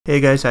Hey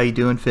guys, how you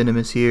doing?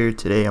 Finimus here.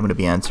 Today I'm going to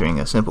be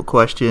answering a simple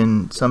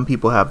question. Some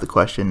people have the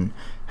question,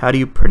 how do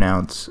you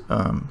pronounce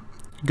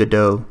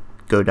Godot,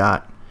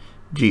 Godot,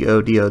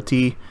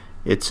 G-O-D-O-T?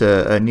 It's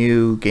a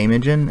new game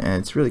engine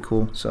and it's really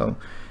cool. So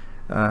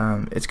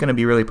it's going to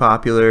be really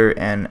popular,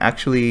 and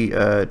actually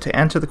to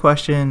answer the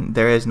question,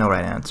 there is no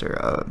right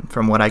answer.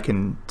 From what I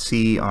can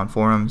see on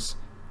forums,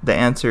 the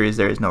answer is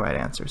there is no right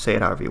answer. Say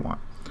it however you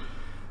want.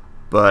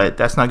 But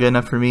that's not good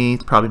enough for me.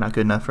 It's probably not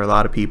good enough for a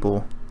lot of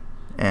people.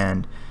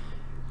 And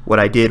what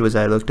I did was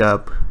I looked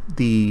up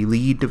the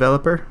lead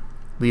developer.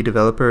 Lead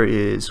developer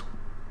is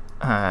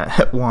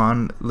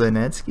Juan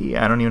Linetsky.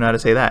 I don't even know how to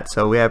say that.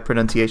 So we have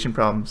pronunciation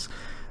problems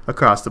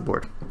across the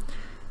board.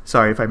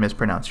 Sorry if I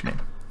mispronounced your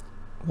name.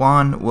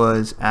 Juan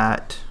was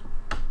at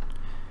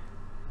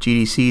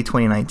GDC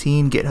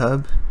 2019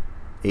 GitHub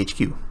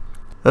HQ.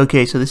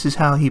 Okay, so this is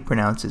how he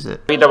pronounces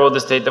it. Read about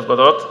the state of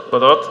Godot,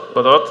 Godot,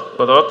 Godot,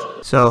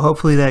 Godot. So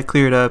hopefully that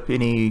cleared up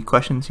any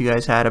questions you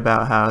guys had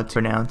about how to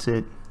pronounce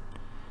it.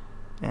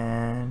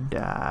 And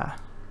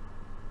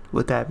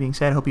with that being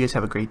said, I hope you guys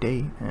have a great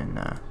day,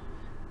 and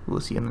we'll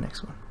see you on the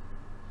next one.